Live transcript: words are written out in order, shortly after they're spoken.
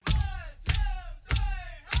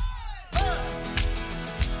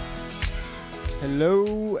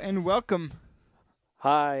Hello and welcome.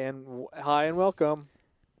 Hi and welcome.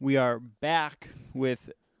 We are back with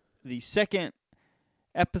the second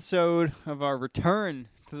episode of our return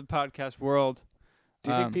to the podcast world. Do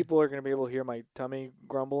you think people are going to be able to hear my tummy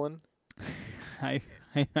grumbling? I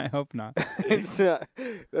hope not. It's,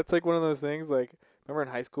 that's like one of those things. Like, remember in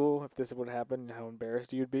high school, if this would happen, how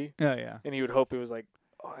embarrassed you'd be, Oh yeah. and you would hope it was like,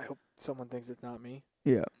 oh, I hope someone thinks it's not me.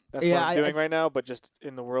 Yeah. That's what I'm doing right now, but just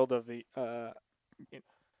in the world of the in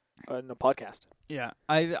a podcast. Yeah.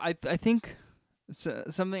 I think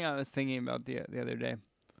something I was thinking about the other day.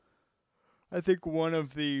 I think one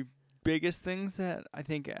of the biggest things that I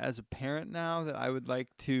think as a parent now that I would like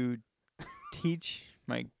to teach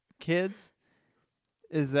my kids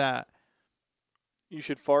is that You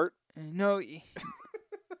should fart. no,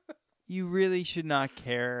 you really should not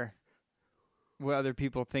care what other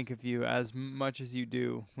people think of you as much as you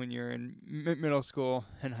do when you're in middle school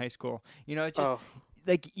and high school. You know, it's just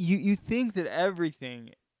like you think that everything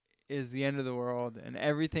is the end of the world and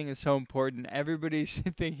everything is so important. Everybody's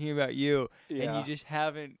thinking about you, and you just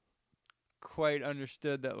haven't quite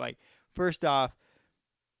understood that. Like, first off,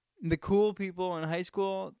 the cool people in high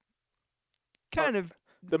school kind of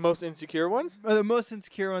the most insecure ones are the most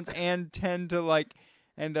insecure ones and tend to like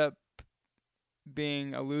end up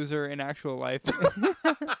being a loser in actual life.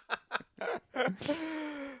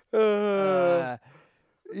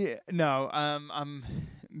 Yeah, no, I'm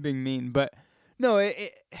being mean, but no,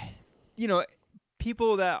 you know,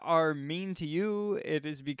 people that are mean to you, it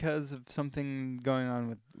is because of something going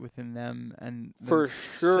on within them and for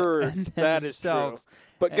sure that is true.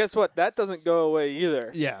 But guess what? That doesn't go away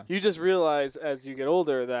either. Yeah, you just realize as you get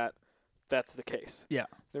older that that's the case. Yeah,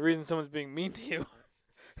 the reason someone's being mean to you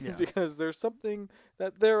is because there's something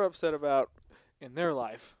that they're upset about in their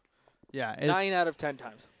life. Yeah, 9 out of 10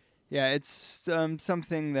 times. Yeah, it's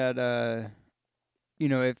something that you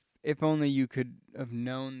know, if only you could have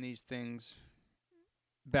known these things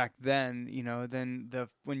back then, you know, then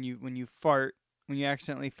when you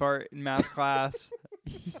accidentally fart in math class,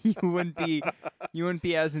 you wouldn't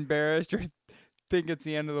be as embarrassed or think it's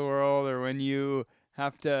the end of the world, or when you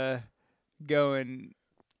have to go and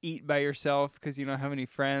eat by yourself because you don't have any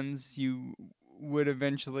friends, you would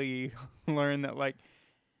eventually learn that, like,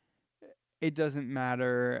 it doesn't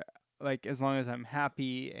matter, like, as long as I'm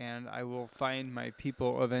happy and I will find my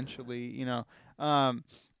people eventually, you know. I'm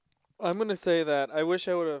going to say that I wish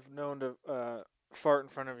I would have known to fart in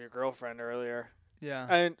front of your girlfriend earlier. Yeah.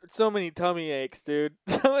 And so many tummy aches, dude.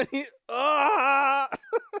 So many.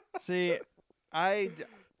 See, I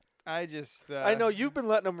just. I know you've been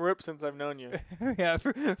letting them rip since I've known you. Yeah,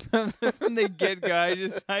 from the get go, I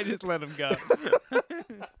just let them go.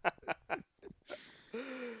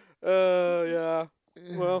 Yeah.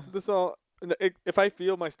 Well, if I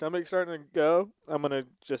feel my stomach starting to go, I'm gonna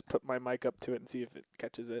just put my mic up to it and see if it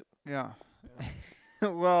catches it. Yeah.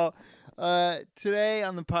 Well, today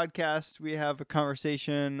on the podcast we have a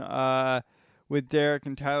conversation with Derek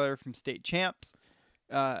and Tyler from State Champs.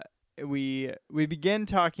 We begin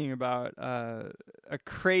talking about a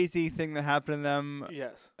crazy thing that happened to them.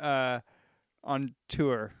 Yes. On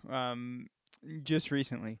tour, just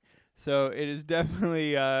recently. So it is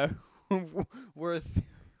definitely worth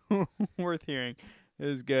hearing. It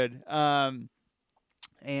was good. Yeah.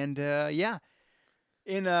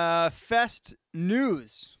 In Fest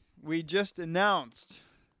news, we just announced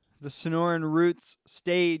the Sonoran Roots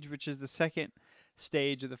stage, which is the second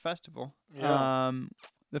stage of the festival. Yeah.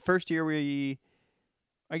 The first year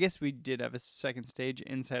I guess we did have a second stage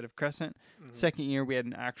inside of Crescent. Mm-hmm. Second year we had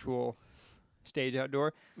an actual stage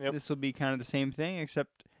outdoor. Yep. This will be kind of the same thing,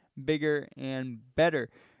 except bigger and better.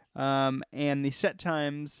 And the set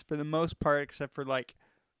times, for the most part, except for like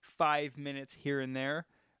 5 minutes here and there,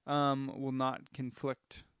 will not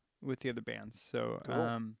conflict with the other bands. So,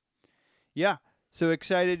 cool. Yeah. So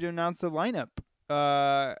excited to announce the lineup.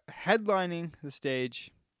 Headlining the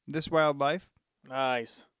stage, This Wild Life.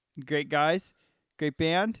 Nice. Great guys. Great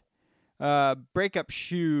band. Breakup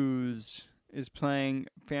Shoes is playing.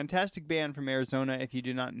 Fantastic band from Arizona. If you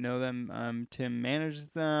do not know them, Tim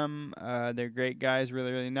manages them. They're great guys,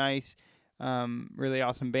 really, really nice. Really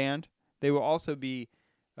awesome band. They will also be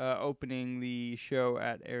opening the show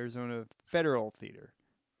at Arizona Federal Theater.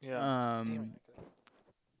 Yeah.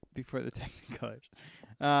 Before the Technicolors.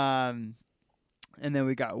 And then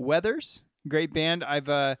we got Weathers. Great band.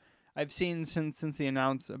 I've seen since they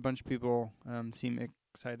announced, a bunch of people seem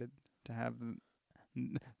excited to have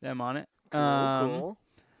them on it. Cool.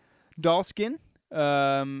 Dollskin,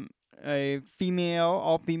 a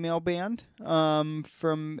all-female band from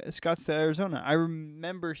Scottsdale, Arizona. I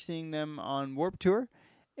remember seeing them on Warped Tour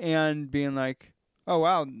and being like, Oh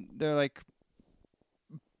wow, they're like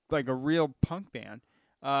a real punk band.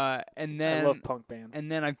 And then I love punk bands.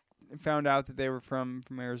 And then I found out that they were from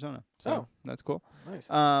Arizona. So that's cool. Nice.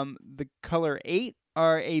 The Color 8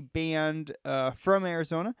 are a band from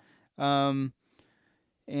Arizona. Yeah,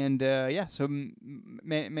 so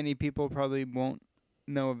many people probably won't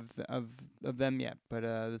know of them yet, but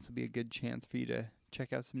this will be a good chance for you to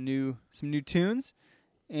check out some new tunes.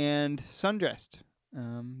 And Sundressed,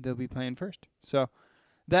 they'll be playing first. So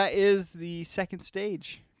that is the second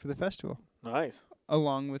stage for the festival. Nice.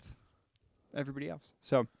 Along with everybody else.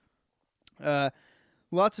 So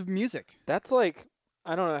lots of music. That's like,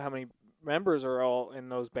 I don't know how many members are all in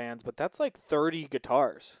those bands, but that's like 30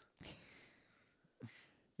 guitars.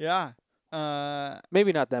 Yeah.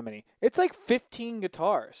 Maybe not that many. It's like 15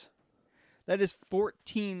 guitars. That is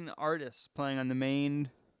 14 artists playing on the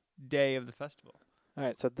main day of the festival. All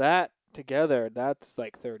right, so that together, that's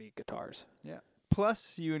like 30 guitars. Yeah.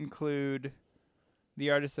 Plus, you include the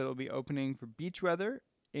artists that will be opening for Beach Weather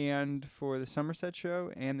and for the Somerset show,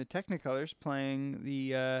 and the Technicolors playing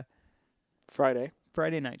the Friday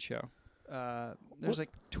night show. There's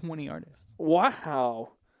like 20 artists.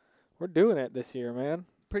 Wow. We're doing it this year, man.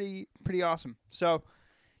 Pretty awesome. So,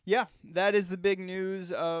 yeah, that is the big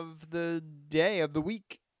news of the day, of the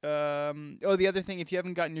week. The other thing, if you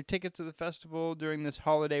haven't gotten your tickets to the festival during this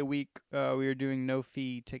holiday week, we are doing no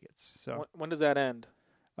fee tickets. So when does that end?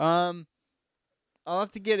 I'll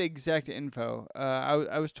have to get exact info.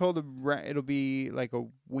 I was told it'll be like a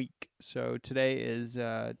week. So today's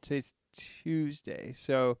Tuesday.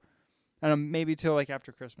 So I don't know, maybe till like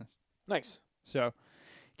after Christmas. Nice. So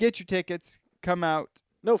get your tickets. Come out.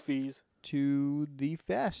 No fees. To the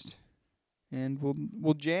fest, and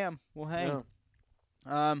we'll jam. We'll hang.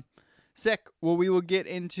 Yeah. Sick. Well, we will get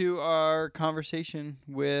into our conversation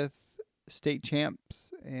with state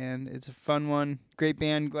champs, and it's a fun one. Great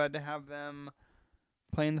band. Glad to have them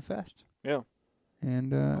playing the fest. Yeah.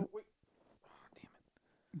 And damn it.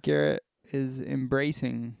 Garrett is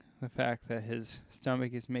embracing the fact that his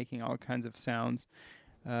stomach is making all kinds of sounds.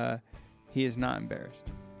 He is not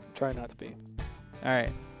embarrassed. Try not to be. All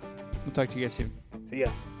right. We'll talk to you guys soon. See ya.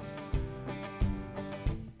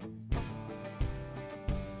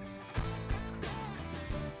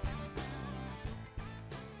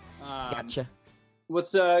 Gotcha.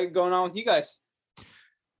 What's going on with you guys?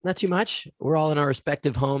 Not too much. We're all in our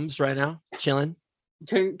respective homes right now, chilling.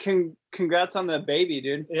 Congrats on the baby,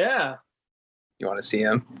 dude. Yeah. You want to see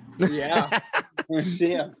him? Yeah. I want to see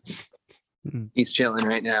him. He's chilling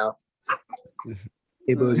right now.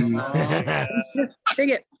 Hey, buddy. Take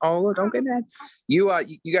it. Oh, don't get mad. You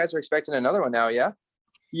guys are expecting another one now, yeah?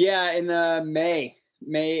 Yeah, in May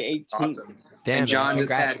 18th. Awesome. Damn, and John man,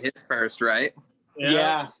 just had congrats. his first, right?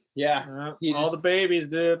 Yeah. All the babibies,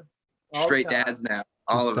 dude. All Straight the time. dads now.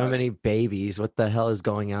 All of so us. many babies. What the hell is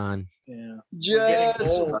going on? Yeah.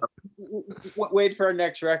 Just wait for our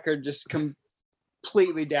next record. Just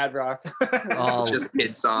completely dad rock. All It's just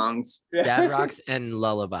kid songs. dad rocks and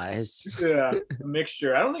lullabies. Yeah. A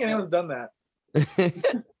mixture. I don't think anyone's done that.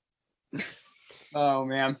 Oh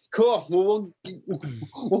man, cool. Well,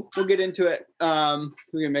 we'll get into it.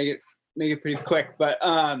 We can make it pretty quick, but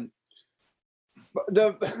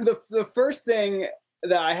the first thing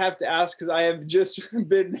that I have to ask, because I have just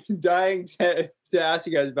been dying to ask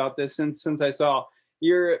you guys about this since I saw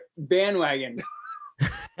your bandwagon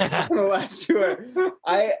on the last tour.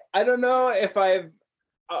 I don't know if I've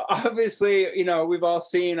obviously, we've all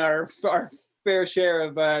seen our fair share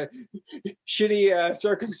of shitty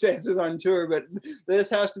circumstances on tour, but this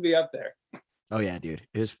has to be up there. Oh yeah, dude.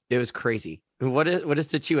 It was crazy. What a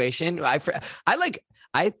situation. I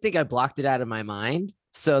think I blocked it out of my mind.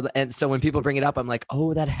 So when people bring it up, I'm like,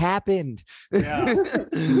 oh, that happened. Yeah.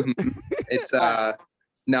 It's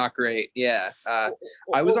not great. Yeah.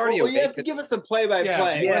 I was already awake. You have to give us the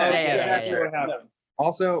play-by-play. Yeah. What happened.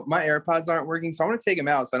 Also, my AirPods aren't working, so I'm gonna take them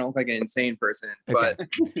out so I don't look like an insane person. Okay.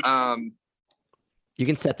 But You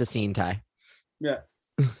can set the scene, Ty. Yeah.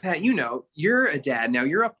 Pat, you're a dad now.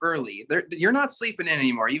 You're up early. You're not sleeping in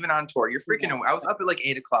anymore, even on tour. You're freaking away. I was up at like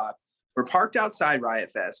 8 o'clock. We're parked outside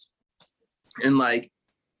Riot Fest, and like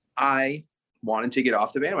I wanted to get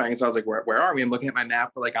off the bandwagon, so I was like, "Where are we?" I'm looking at my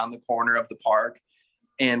map. We're like on the corner of the park,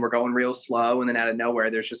 and we're going real slow. And then out of nowhere,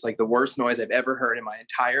 there's just like the worst noise I've ever heard in my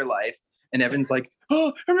entire life. And Evan's like,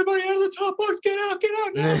 "Oh, everybody out of the top box, get out, get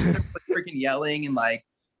out!" And like freaking yelling and like,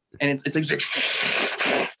 and it's like.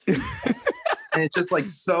 And it's just like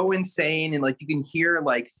so insane. And like you can hear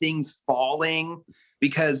like things falling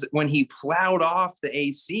because when he plowed off the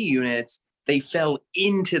AC units, they fell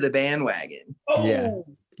into the bandwagon. Yeah.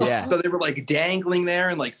 Yeah. So they were like dangling there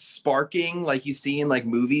and like sparking like you see in like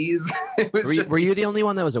movies. It was Were you the only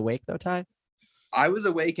one that was awake though, Ty? I was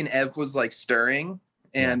awake and Ev was like stirring,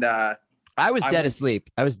 and I was I dead went- asleep.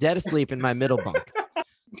 I was dead asleep in my middle bunk.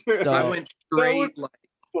 So I went straight like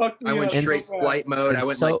Fucked I me went up straight so bad. flight mode.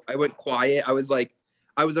 And I went quiet. I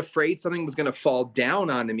was afraid something was gonna fall down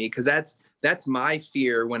onto me because that's my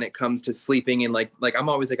fear when it comes to sleeping in like I'm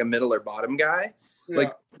always like a middle or bottom guy.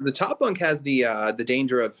 Like the top bunk has the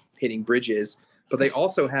danger of hitting bridges, but they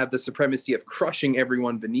also have the supremacy of crushing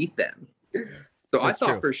everyone beneath them. So That's I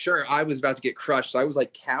thought true. for sure I was about to get crushed. So I was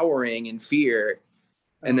like cowering in fear,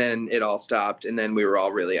 and then it all stopped, and then we were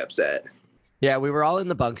all really upset. Yeah, we were all in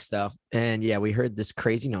the bunks though. And yeah, we heard this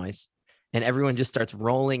crazy noise and everyone just starts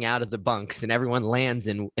rolling out of the bunks and everyone lands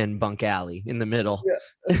in bunk alley in the middle.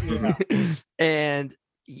 Yeah. And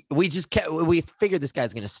we figured this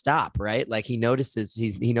guy's going to stop, right? Like he notices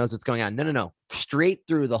he knows what's going on. No. Straight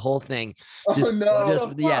through the whole thing.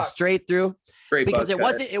 Straight through. Great Because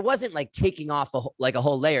buzz cut. it wasn't like taking off a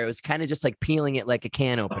whole layer. It was kind of just like peeling it like a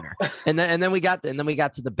can opener. and then we got to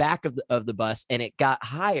the back of the bus and it got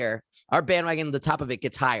higher. Our bandwagon, the top of it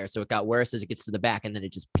gets higher, so it got worse as it gets to the back, and then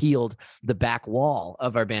it just peeled the back wall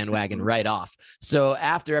of our bandwagon right off. So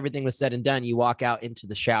after everything was said and done, you walk out into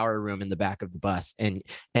the shower room in the back of the bus, and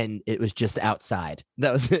it was just outside.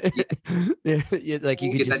 That was like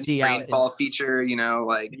you could Get just that see out. rainfall feature,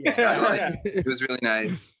 like Yeah. it was really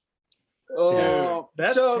nice. Oh,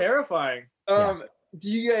 that's So- terrifying. Do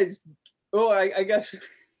you guys? Oh, I guess.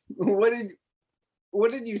 What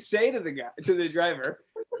did you say to the driver?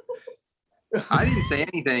 I didn't say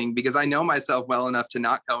anything because I know myself well enough to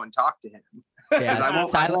not go and talk to him. Because Yeah,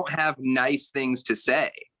 I won't have nice things to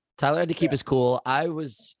say. Tyler had to keep his cool. I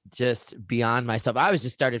was just beyond myself. I was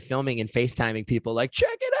just started filming and FaceTiming people like, check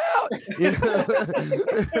it out. You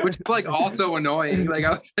know? Which is like also annoying. Like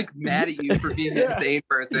I was like mad at you for being an insane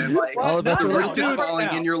person. Like All of us the were roof like, is dude, falling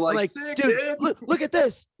and you're like, sick, dude, look at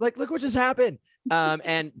this. Like, look what just happened.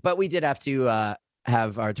 But we did have to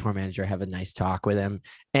have our tour manager have a nice talk with him.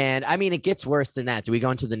 And I mean, it gets worse than that. Do we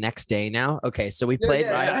go into the next day now? Okay, so we played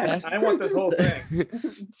Riot Fest. I want this whole thing.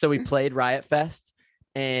 So we played Riot Fest,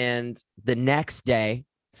 and the next day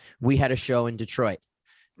we had a show in Detroit.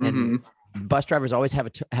 And bus drivers always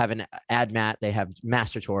have an ad mat. They have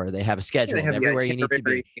master tour. They have a schedule They have the everywhere you need to be,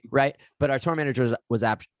 itinerary. right? But our tour manager was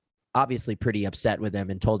obviously pretty upset with him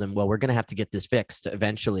and told him, well, we're going to have to get this fixed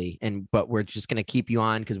eventually. But we're just going to keep you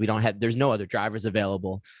on because there's no other drivers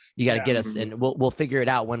available. You got to get us, and we'll figure it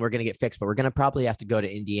out when we're going to get fixed, but we're going to probably have to go to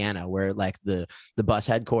Indiana where like the bus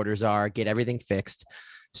headquarters are, get everything fixed.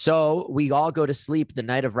 So we all go to sleep the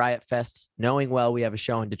night of Riot Fest, knowing well we have a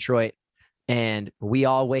show in Detroit, and we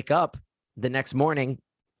all wake up the next morning,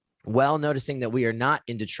 noticing that we are not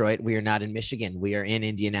in Detroit, we are not in Michigan, we are in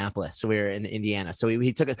Indianapolis, so we are in Indiana. So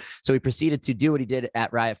he proceeded to do what he did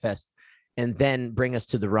at Riot Fest, and then bring us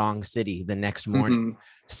to the wrong city the next morning.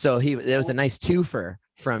 So there was a nice twofer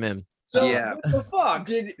from him. So, Yeah. What the fuck?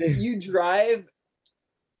 Did you drive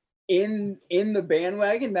in the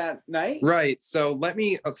bandwagon that night? Right. So let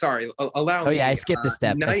me. Allow. Oh yeah, me, I skipped a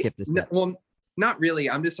step. I skipped a step. Well, not really.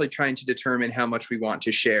 I'm just like trying to determine how much we want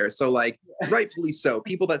to share. So like, rightfully so.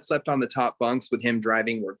 People that slept on the top bunks with him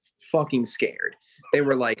driving were fucking scared. They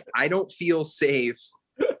were like, I don't feel safe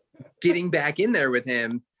getting back in there with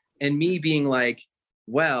him. And me being like,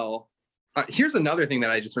 well, here's another thing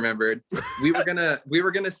that I just remembered. We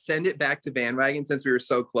were gonna send it back to bandwagon since we were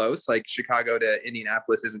so close. Like Chicago to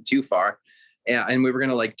Indianapolis isn't too far. And we were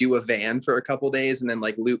gonna like do a van for a couple days and then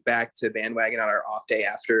like loop back to bandwagon on our off day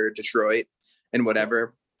after Detroit and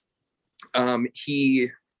whatever. He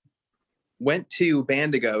went to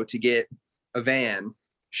Bandigo to get a van,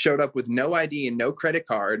 showed up with no ID and no credit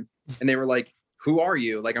card, and they were like, "Who are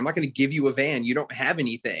you? Like, I'm not gonna give you a van. You don't have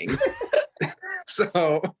anything."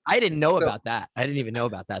 So I didn't know about that. I didn't even know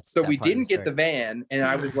about that. So that we part of didn't get the story. van, and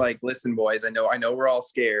I was like, "Listen, boys, I know we're all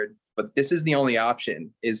scared, but this is the only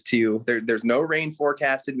option. Is to there's no rain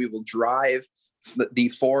forecasted. We will drive the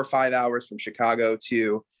 4 or 5 hours from Chicago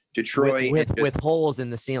to Detroit with holes in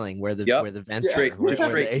the ceiling where the vents straight, are, where just the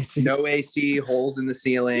straight, AC no AC, holes in the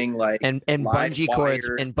ceiling, like and live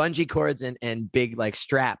bungee cords and big like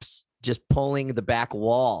straps just pulling the back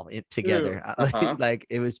wall together. Like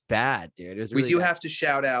it was bad, dude. It was really we do bad. have to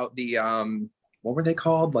shout out the what were they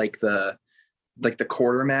called? Like the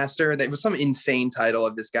quartermaster. That was some insane title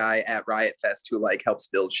of this guy at Riot Fest who like helps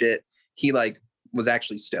build shit. He like was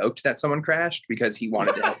actually stoked that someone crashed because he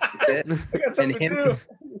wanted to help fix it.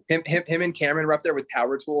 And him and Cameron were up there with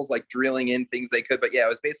power tools, like drilling in things they could. But yeah, it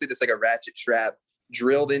was basically just like a ratchet strap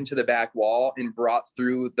drilled into the back wall and brought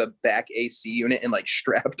through the back AC unit and like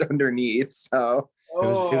strapped underneath. So It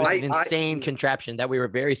was an I- insane contraption that we were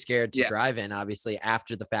very scared to Yeah. drive in, obviously,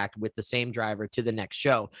 after the fact with the same driver to the next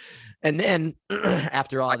show. And then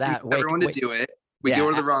after all I that, knew everyone to do it. We Yeah. go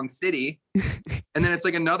to the wrong city. And then it's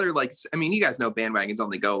like another, like, I mean, you guys know bandwagons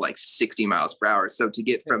only go like 60 miles per hour. So to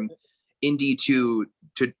get from Indy to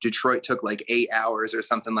Detroit took like 8 hours or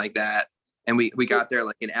something like that. And we got there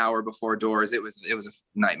like an hour before doors. It was a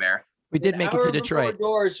nightmare. we did An make it hour to before Detroit.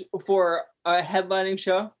 doors for a headlining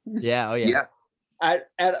show Yeah. Oh, yeah. Yeah.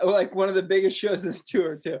 at like one of the biggest shows of this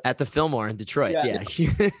tour too. At the Fillmore in Detroit. Yeah.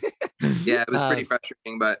 Yeah. Yeah, it was pretty Um,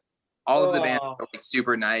 frustrating, but all of the bands Oh. were like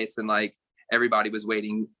super nice, and like everybody was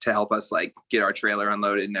waiting to help us like get our trailer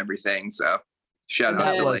unloaded and everything. So shout out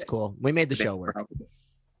That to was like, cool. We made the the show band work. for helping.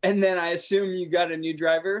 And then I assume you got a new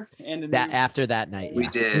driver and a That new, after that night. We Yeah.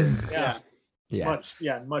 did. Yeah,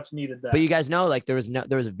 Yeah. much needed that. But you guys know, like there was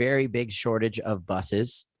a very big shortage of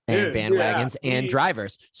buses and Dude, bandwagons yeah. and We-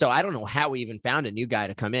 drivers. So I don't know how we even found a new guy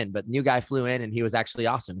to come in, but new guy flew in and he was actually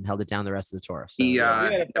awesome and held it down the rest of the tour. So He, we had a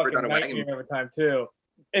never fucking done a wagon nightmare before. every time too.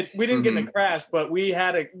 We didn't get in a crash, but we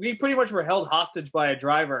pretty much were held hostage by a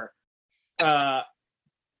driver.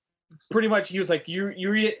 Pretty much, he was like, "You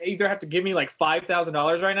either have to give me like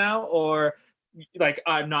 $5,000 right now, or like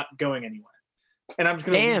I'm not going anywhere." And I'm just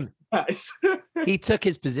gonna leave damn, you guys. he took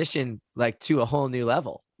his position like to a whole new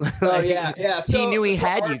level. Oh Like, yeah, yeah. he knew he so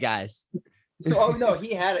had our- you guys. Oh no,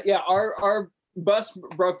 he had it. Yeah, our bus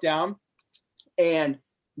broke down, and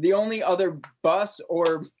the only other bus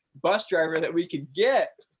or bus driver that we could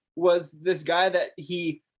get was this guy that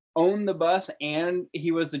he owned the bus and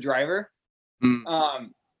he was the driver. Mm.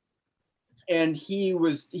 And he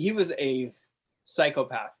was a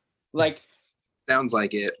psychopath. Like Sounds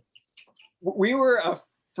like it. we were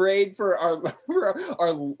afraid for our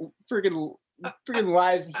freaking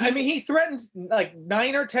lives. I mean, he threatened like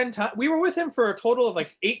 9 or 10 times. We were with him for a total of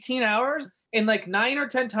like 18 hours, and like 9 or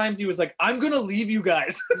 10 times he was like, "I'm gonna leave you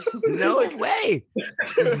guys." No Like, way.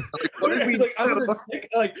 What did we like, I'm do? gonna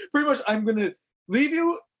like pretty much I'm gonna leave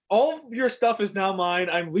you. All of your stuff is now mine.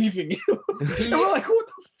 I'm leaving you. And we're like, what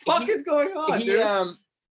the fuck is going on, he dude?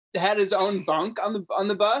 had his own bunk on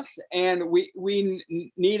the bus, and we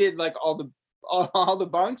needed like all the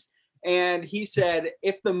bunks. And he said,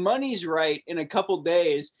 if the money's right, in a couple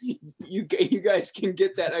days, you guys can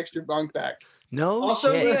get that extra bunk back. No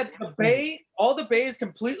Also, shit. we had the bay, all the bays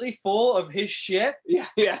completely full of his shit.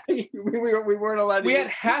 Yeah. we weren't allowed to. We had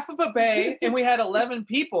half of a bay, and we had 11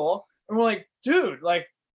 people, and we're like, dude, like,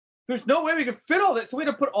 there's no way we could fit all this. So we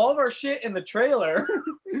had to put all of our shit in the trailer.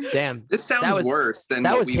 Damn. This sounds That was- worse than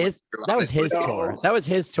That what was we went his. through, That was his honestly. tour. That was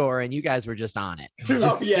his tour, and you guys were just on it.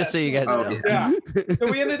 Just, yeah. just so you guys Oh, know. yeah. So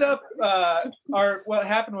we ended up what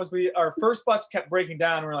happened was our first bus kept breaking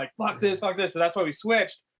down, and we're like, fuck this. So that's why we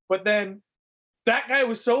switched. But then that guy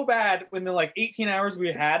was so bad in the like 18 hours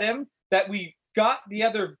we had him that we got the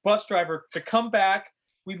other bus driver to come back.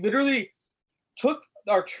 We literally took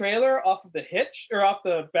our trailer off of the hitch or off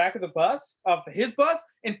the back of the bus, off of his bus,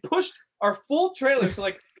 and pushed our full trailer, so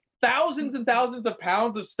like thousands and thousands of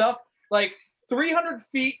pounds of stuff, like 300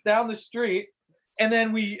 feet down the street. And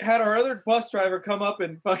then we had our other bus driver come up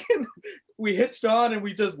and fucking, we hitched on and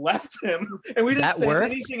we just left him. And we didn't That say worked.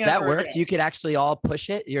 anything That ever worked. again. You could actually all push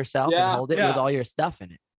it yourself Yeah, and hold it yeah. with all your stuff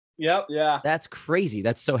in it. Yep. Yeah. That's crazy.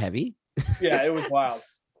 That's so heavy. Yeah, it was wild.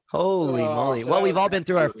 Holy Oh, moly. so Well, that we've was all been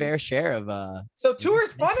through our absolutely- fair share of So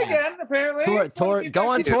tour's fun again, apparently. It's fun to be go back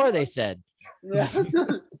on in tour, they said. Yeah.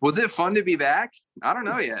 Was it fun to be back? I don't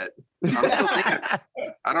know yet. I'm still thinking.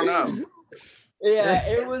 I don't know. Yeah,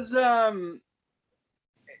 it was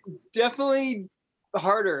definitely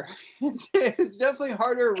harder. It's definitely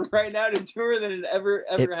harder right now to tour than it ever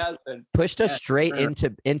has been. Pushed us Yeah, straight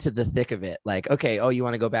sure. into the thick of it. Like, okay, oh, you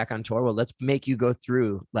want to go back on tour? Well, let's make you go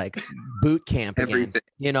through like boot camp again. Everything.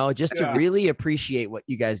 You know, just to Yeah. really appreciate what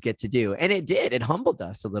you guys get to do. And it did. It humbled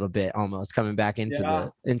us a little bit, almost coming back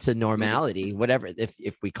into into normality, whatever,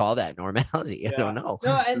 if we call that normality. I don't know.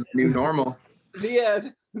 No, This is and the new normal.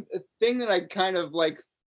 the thing that I kind of like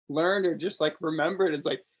learned or just like remembered is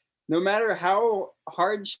like no matter how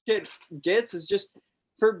hard shit gets, it's just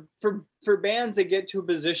for bands that get to a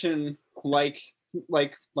position like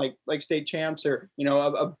state champs or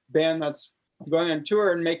a band that's going on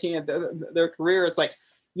tour and making it their career. It's like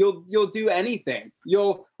you'll do anything.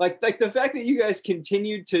 You'll like the fact that you guys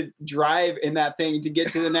continued to drive in that thing to get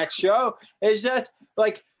to the next show is just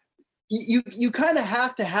like you kind of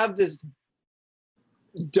have to have this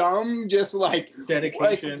dumb just like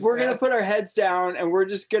Dedication. we're gonna put our heads down and we're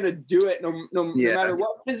just gonna do it no Yeah. matter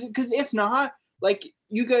what, because if not like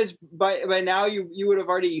you guys by now you would have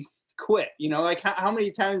already quit, you know, like how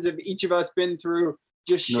many times have each of us been through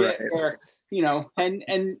just shit Right. where, you know, and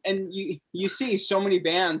you see so many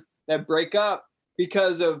bands that break up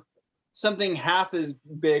because of something half as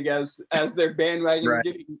big as their bandwagon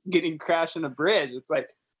Right. getting crashed on a bridge. It's like,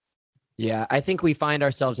 Yeah, I think we find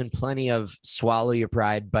ourselves in plenty of swallow your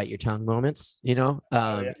pride, bite your tongue moments, you know,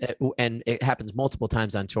 and it happens multiple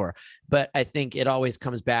times on tour. But I think it always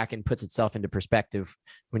comes back and puts itself into perspective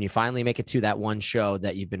when you finally make it to that one show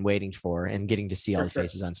that you've been waiting for and getting to see all the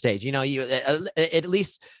faces on stage. You know, you at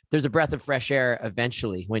least there's a breath of fresh air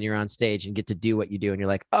eventually when you're on stage and get to do what you do. And you're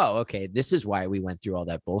like, oh, okay, this is why we went through all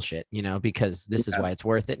that bullshit, you know, because this is why it's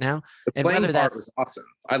worth it now. The And playing whether part that's was awesome.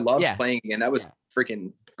 I loved playing again. That was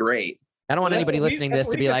freaking great. I don't want That's anybody what we- listening to that's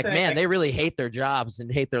this to what be we like, kept man, saying. they really hate their jobs and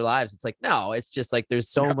hate their lives. It's like, no, it's just like there's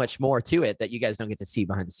so much more to it that you guys don't get to see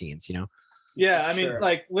behind the scenes, you know? Yeah, I mean, Sure.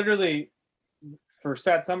 like literally, for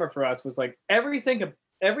Sad Summer for us was like everything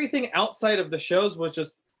outside of the shows was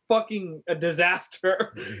just fucking a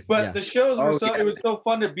disaster. But Yeah. the shows were Oh, it was so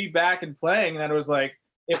fun to be back and playing that it was like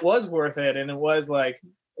it was worth it, and it was like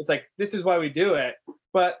it's like this is why we do it.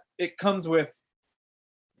 But it comes with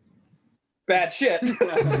bad shit.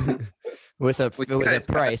 with a Well, you guys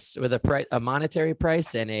got- a monetary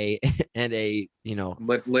price and a you know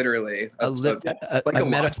Literally. a logical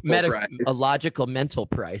price. logical mental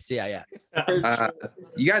price. Yeah.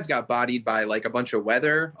 You guys got bodied by like a bunch of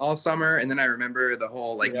weather all summer, and then I remember the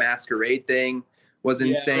whole like masquerade thing was Yeah.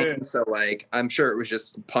 insane. So like I'm sure it was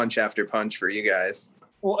just punch after punch for you guys.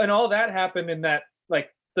 Well, and all that happened in that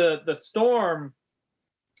like the storm,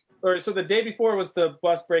 or so the day before was the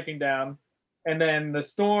bus breaking down, and then the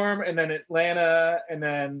storm, and then Atlanta, and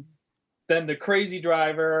then the crazy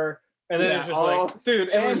driver, and then it's just like, dude,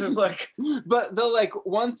 it was just like. But the like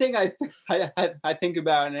one thing I think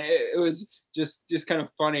about, and it was just kind of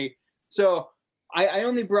funny. So I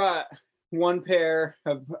only brought one pair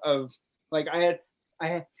of like I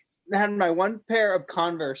had my one pair of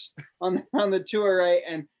Converse on the tour, right?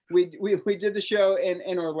 And we did the show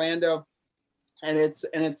in Orlando, and it's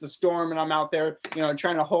the storm, and I'm out there, you know,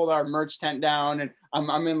 trying to hold our merch tent down, and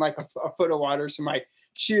I'm in like a foot of water, so my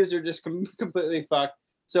shoes are just completely fucked.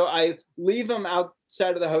 So I leave them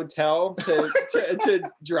outside of the hotel to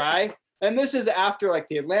dry. And this is after like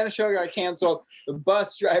the Atlanta show got canceled, the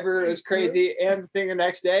bus driver is crazy, and the thing the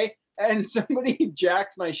next day, and somebody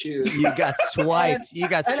jacked my shoes. You got swiped. You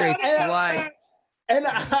got straight swiped. And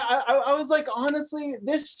I was like, honestly,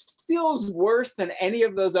 this feels worse than any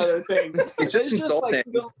of those other things. It's just insulting.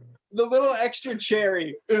 like the little extra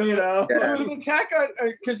cherry, you know? Yeah. The attack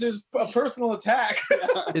because there's a personal attack.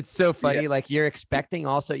 It's so funny. Like you're expecting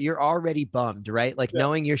also, you're already bummed, right? Like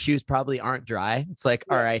knowing your shoes probably aren't dry. It's like,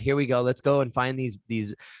 all right, here we go. Let's go and find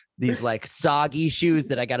these like soggy shoes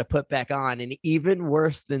that I got to put back on. And even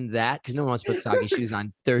worse than that, because no one wants to put soggy shoes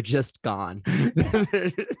on, they're just gone.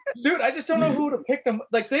 Dude, I just don't know who to pick them.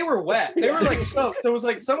 Like they were wet. They were like soaked. There was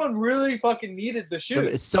like someone really fucking needed the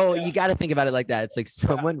shoes. So you got to think about it like that. It's like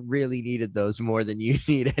someone really needed those more than you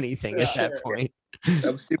need anything at that point.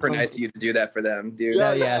 That was super nice of you to do that for them, dude.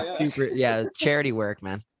 Yeah. Super. Yeah. Charity work,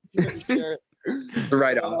 man. Sure.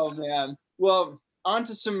 Right off. Oh man. Well, on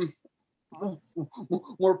to some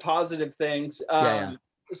more positive things. Yeah.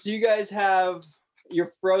 So you guys have your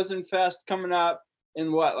Frozen Fest coming up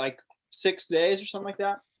in what, like 6 days or something like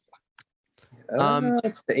that?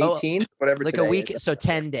 It's the 18th, whatever. Like today a week, is. so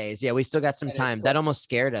 10 days. Yeah, we still got some 10 days, time. cool. That almost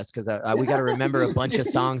scared us because we got to remember a bunch of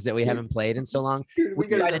songs that we haven't played in so long. We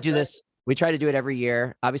try to do this. We try to do it every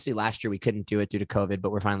year. Obviously, last year we couldn't do it due to COVID,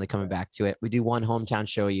 but we're finally coming back to it. We do one hometown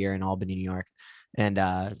show a year in Albany, New York, and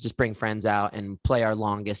just bring friends out and play our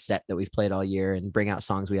longest set that we've played all year and bring out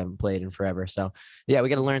songs we haven't played in forever. So yeah, we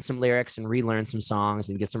got to learn some lyrics and relearn some songs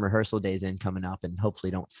and get some rehearsal days in coming up, and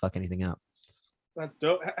hopefully don't fuck anything up. That's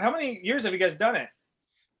dope. How many years have you guys done it?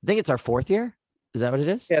 I think it's our 4th year. Is that what it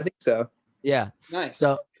is? Yeah, I think so. Yeah. Nice.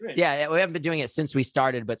 So Great. yeah, we haven't been doing it since we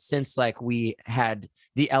started, but since like we had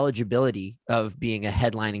the eligibility of being a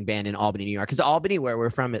headlining band in Albany, New York, because Albany, where we're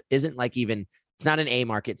from, it isn't like even, it's not an A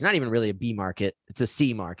market. It's not even really a B market. It's a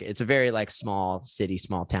C market. It's a very like small city,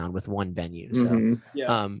 small town with one venue. So,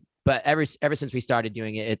 Mhm. but ever since we started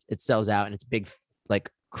doing it, it sells out, and it's big, like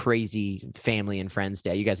crazy family and friends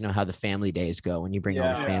day. You guys know how the family days go when you bring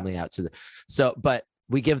all the Yeah. family out to but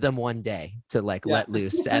we give them one day to like Yeah. let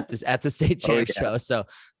loose at the state Oh, champ yeah. show. So,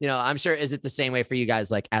 you know, I'm sure, is it the same way for you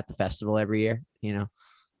guys, like at the festival every year, you know,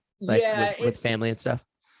 like with it's- family and stuff?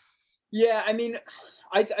 Yeah, I mean,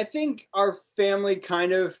 I think our family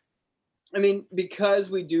kind of I mean, because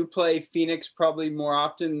we do play Phoenix probably more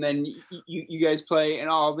often than you guys play in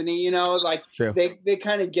Albany, you know, like True. they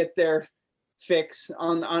kind of get their fix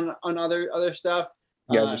on other stuff.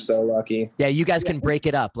 You guys are so lucky. Yeah, you guys can break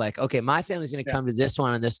it up. Like, okay, my family's going to come to this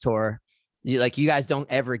one on this tour. You guys don't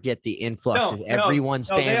ever get the influx of everyone's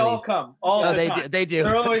no, families. They all come. All the time. They do.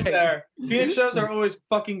 They're always there. Phoenix shows are always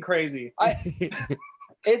fucking crazy.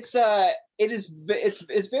 It's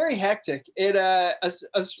very hectic.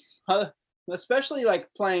 Especially like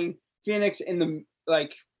playing Phoenix in the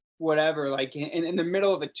like whatever, like in the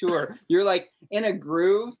middle of a tour. You're like in a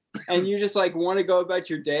groove and you just like want to go about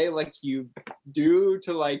your day like you do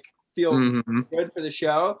to like feel good for the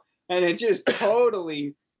show, and it just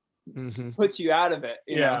totally puts you out of it.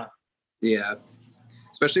 You know? Yeah.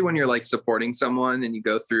 Especially when you're like supporting someone and you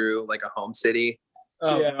go through like a home city.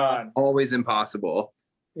 Oh God. Always impossible.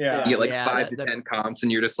 Yeah. You get like 5 to 10 comps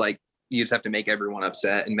and you're just like, you just have to make everyone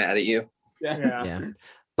upset and mad at you. Yeah.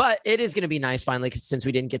 But it is going to be nice finally, because since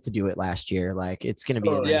we didn't get to do it last year, like it's going to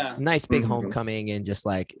be a nice big homecoming, and just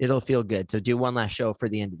like it'll feel good to do one last show for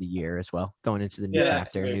the end of the year as well, going into the new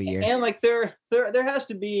chapter, new year. And like there has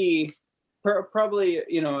to be probably,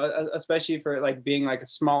 you know, especially for like being like a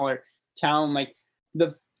smaller town, like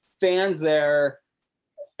the fans there.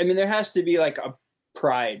 I mean, there has to be like a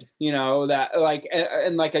pride, you know, that like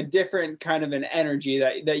and like a different kind of an energy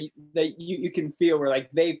that you can feel, where like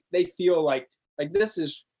they feel like this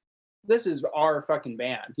is our fucking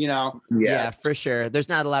band, you know? Yeah, for sure. There's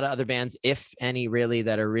not a lot of other bands, if any, really,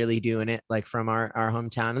 that are really doing it like from our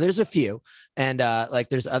hometown. There's a few, and like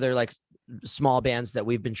there's other like small bands that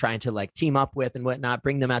we've been trying to like team up with and whatnot,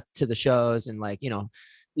 bring them out to the shows and like, you know,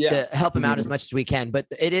 to help them out as much as we can. But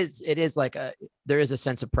it is like there is a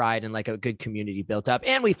sense of pride and like a good community built up.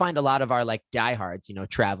 And we find a lot of our like diehards, you know,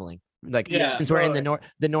 traveling. Like since we're in the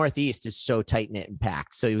Northeast is so tight knit and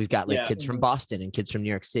packed. So we've got like kids from Boston and kids from New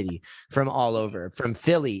York City, from all over, from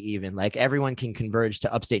Philly, even like everyone can converge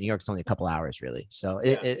to upstate New York. It's only a couple hours really. So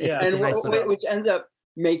it's a nice little, which ends up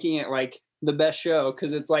making it like the best show.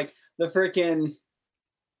 Cause it's like the freaking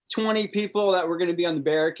 20 people that were going to be on the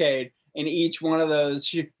barricade, and each one of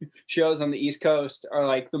those shows on the East Coast are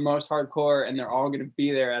like the most hardcore, and they're all going to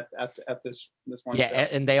be there at this one show.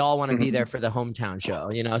 And they all want to be there for the hometown show,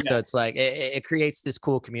 you know. So it's like it creates this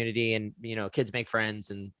cool community, and you know, kids make friends,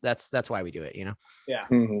 and that's why we do it, you know.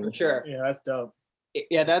 For sure. Yeah, that's dope.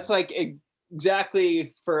 Yeah, that's like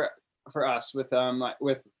exactly for us with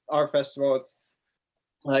our festival. It's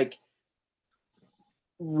like,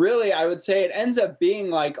 really, I would say it ends up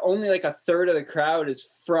being like only like a third of the crowd is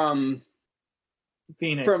from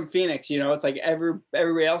Phoenix, you know. It's like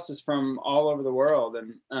everybody else is from all over the world,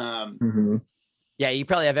 and yeah, you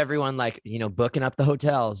probably have everyone like, you know, booking up the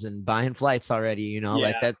hotels and buying flights already, you know.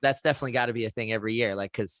 Like that's definitely got to be a thing every year,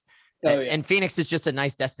 like because and Phoenix is just a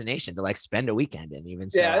nice destination to like spend a weekend in,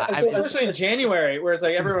 even. So especially in January, where it's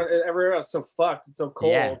like everyone else so fucked, it's so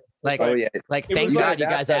cold. Like thank God you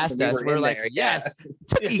guys asked us. We're like, yes, it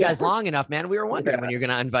took you guys long enough, man. We were wondering when you're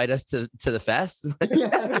gonna invite us to the fest. I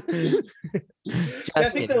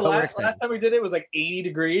think the last time we did it was like 80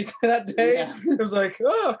 degrees that day. It was like,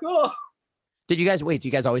 oh, cool. Did you guys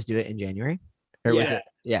always do it in January, or was it?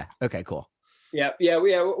 Yeah. Okay. Cool. Yeah.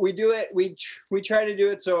 We do it. We try to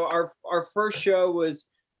do it. So our first show was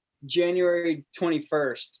January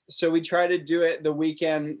 21st. So we try to do it the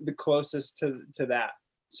weekend the closest to that.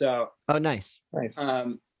 So nice. My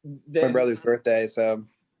brother's birthday, so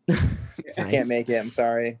I can't make it. I'm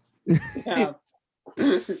sorry. Yeah.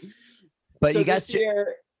 But so you guys this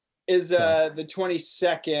year is the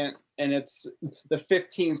 22nd, and it's the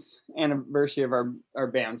 15th anniversary of our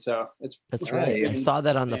band. So that's right. I saw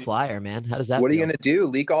that on the flyer, man. How does that? What are you gonna do?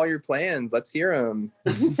 Leak all your plans? Let's hear them.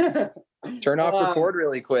 Turn off record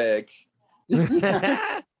really quick.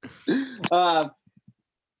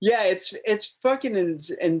 Yeah, it's fucking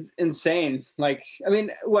insane. Like, I mean,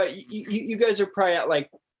 what you guys are probably at like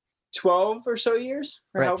 12 or so years?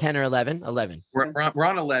 We're at 10 or 11. 11. We're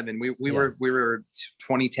on 11. We were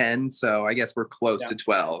 2010, so I guess we're close to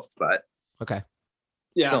 12. But okay,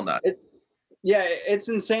 still nuts. It's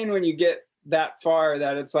insane when you get that far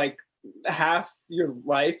that it's like half your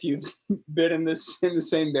life you've been in the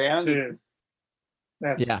same band. Dude,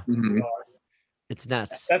 that's It's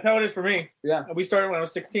nuts. That's how it is for me. Yeah. We started when I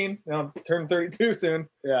was 16. I'll turn 32 soon.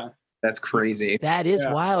 Yeah. That's crazy. That is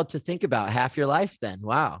wild to think about. Half your life then.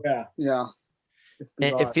 Wow. Yeah.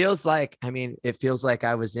 It feels like, I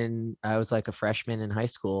was like a freshman in high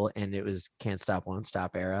school, and it was Can't Stop, Won't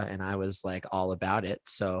Stop era. And I was like all about it.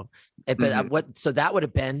 So, so that would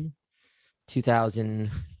have been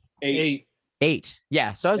 2008.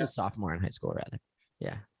 Yeah. So I was a sophomore in high school rather.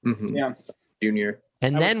 Yeah. Mhm. Yeah. Junior.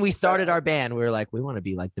 And I then would- we started our band. We were like, we want to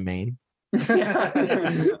be like the main.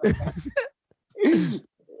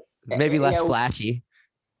 Maybe less Yeah, flashy.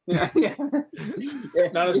 yeah.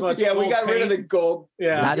 Not as much Yeah, we full got rid of the paint. gold.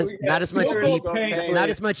 Yeah. Not as we not got as much rid of deep, gold paint, paint. not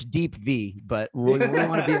as much deep V, but we want to be we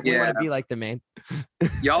want Yeah. to be like the main.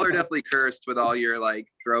 Y'all are definitely cursed with all your like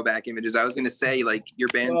throwback images. I was gonna say like your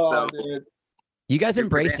band's Oh, so dude. You guys Your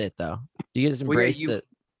embrace band- it though. You guys Well, yeah, embrace the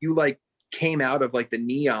you like came out of like the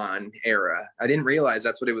neon era. I didn't realize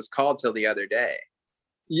that's what it was called till the other day.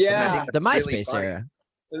 Yeah, the That's really MySpace funny. era.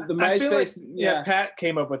 the I feel like, MySpace. yeah, Pat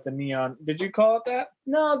came up with the neon. Did you call it that?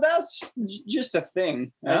 No, that's just a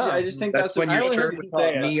thing. I just think That's that's when what I your only shirt heard was you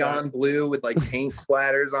say it. neon blue with like paint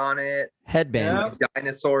splatters on it, Headbands.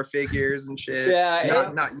 dinosaur figures and shit.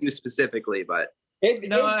 Yeah, not you specifically, but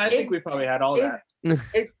No, I think we probably had all that.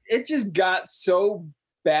 it just got so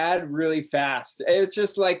bad really fast. It's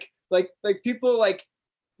just like people like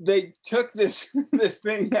they took this this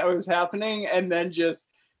thing that was happening and then just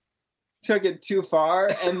took it too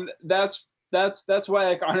far, and that's why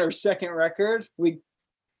like on our second record we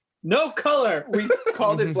No color.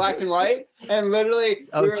 called it Black and White, and literally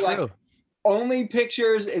Oh, we were true. like only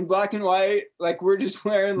pictures in black and white, like we're just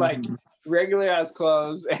wearing like regular ass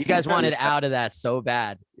clothes. You guys wanted out of that so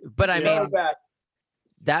bad. But I mean, bad.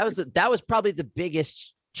 that was probably the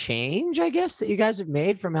biggest change, I guess, that you guys have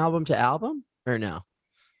made from album to album, or no?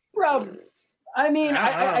 Bro, I mean,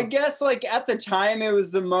 I don't know. I guess like at the time it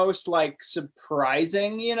was the most like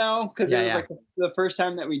surprising, you know, because it was Yeah. like the first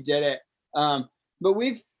time that we did it. But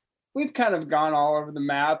we've kind of gone all over the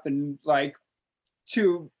map and like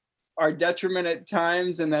to our detriment at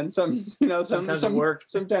times, and then some, you know, Sometimes it worked.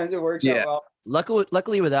 Sometimes it works Yeah. out well.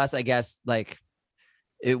 Luckily with us, I guess, like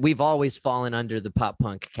we've always fallen under the pop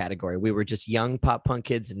punk category. We were just young pop punk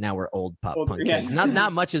kids, and now we're old pop Old- punk yeah. kids.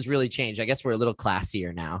 Not much has really changed. I guess we're a little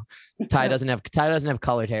classier now. Ty doesn't have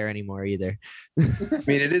colored hair anymore either. I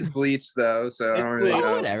mean it is bleached though, so I don't really Oh,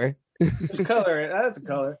 know. whatever. Color. That's a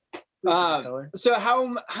color. That's a color. So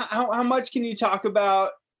how much can you talk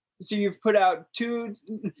about? So you've put out 2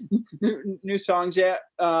 new songs yet.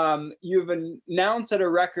 You've announced that a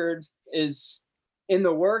record is in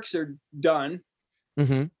the works or done.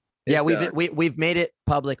 Mm-hmm. It's Yeah, done. we've made it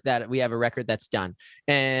public that we have a record that's done,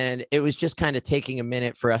 and it was just kind of taking a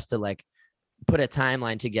minute for us to like put a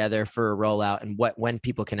timeline together for a rollout and when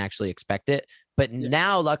people can actually expect it. But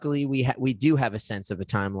now, luckily, we do have a sense of a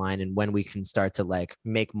timeline and when we can start to like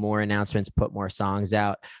make more announcements, put more songs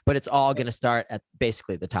out. But it's all going to start at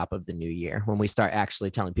basically the top of the new year when we start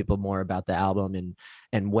actually telling people more about the album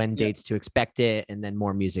and when dates to expect it, and then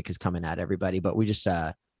more music is coming at everybody. But we just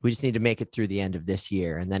need to make it through the end of this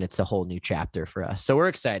year, and then it's a whole new chapter for us. So we're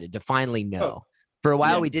excited to finally know. For a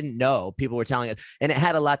while, we didn't know. People were telling us, and it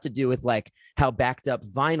had a lot to do with like how backed up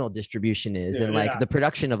vinyl distribution is, and like the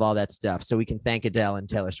production of all that stuff. So we can thank Adele and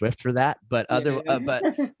Taylor Swift for that. But but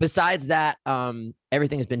besides that,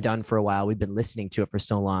 everything has been done for a while. We've been listening to it for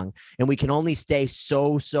so long, and we can only stay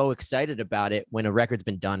so excited about it when a record's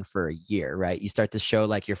been done for a year, right? You start to show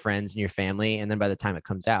like your friends and your family, and then by the time it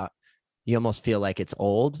comes out, you almost feel like it's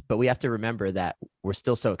old. But we have to remember that we're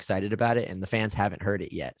still so excited about it, and the fans haven't heard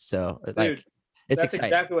it yet. So like. Dude, It's that's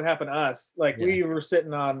exciting. exactly what happened to us. Like we were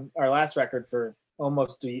sitting on our last record for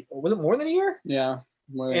almost was it more than a year? Yeah.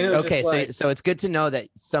 And it was Okay, just like, so it's good to know that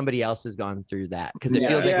somebody else has gone through that, because it Yeah.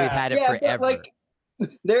 feels like Yeah. we've had it Yeah, but, forever. like,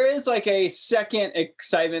 there is like a second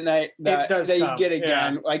excitement that does you come, get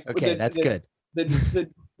again. Like Okay, that's good. The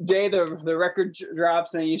day the record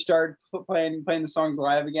drops and you start playing the songs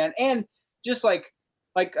live again, and just like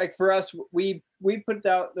for us, we put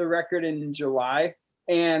out the record in July,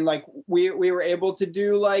 and like we were able to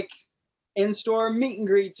do like in-store meet and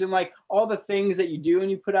greets and like all the things that you do when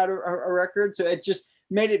you put out a record. So it just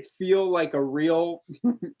made it feel like a real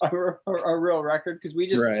a real record, because we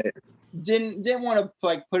just didn't want to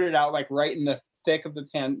like put it out like right in the thick of the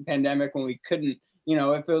pandemic when we couldn't, you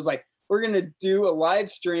know, if it was like we're gonna do a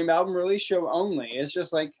live stream album release show only, it's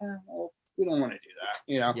just like well, we don't want to do that,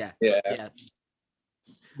 you know. Yeah.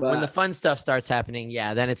 When the fun stuff starts happening,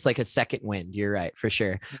 then it's like a second wind. You're right, for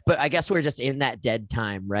sure. But I guess we're just in that dead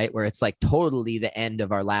time, right? Where it's like totally the end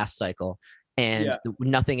of our last cycle, and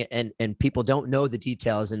nothing, and people don't know the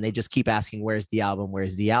details, and they just keep asking, where's the album?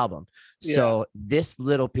 Where's the album? So this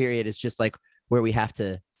little period is just like where we have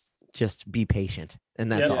to just be patient, and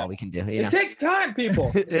that's all we can do. You know? It takes time, people.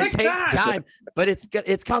 It takes time, but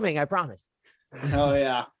it's coming. I promise. Oh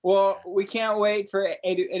yeah. Well, we can't wait for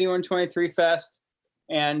 8123 Fest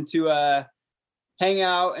and to hang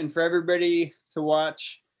out, and for everybody to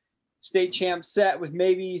watch State Champ set with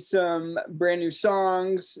maybe some brand new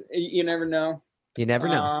songs. You never know. You never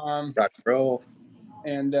know. Rock and roll.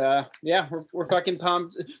 And yeah, we're fucking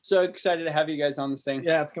pumped. So excited to have you guys on this thing.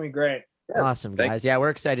 Yeah, it's gonna be great. Awesome, Thank guys. Yeah, we're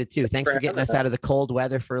excited too. Thanks for getting us out of the cold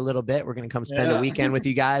weather for a little bit. We're going to come spend a weekend with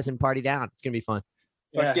you guys and party down. It's going to be fun.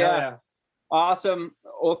 Yeah, Yeah. Awesome.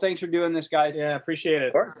 Well, thanks for doing this, guys. Yeah, appreciate it.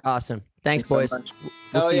 Of course. Awesome. Thanks, Thanks boys. so much.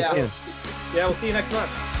 We'll Hell see yeah. you soon. Yeah, we'll see you next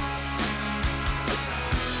month.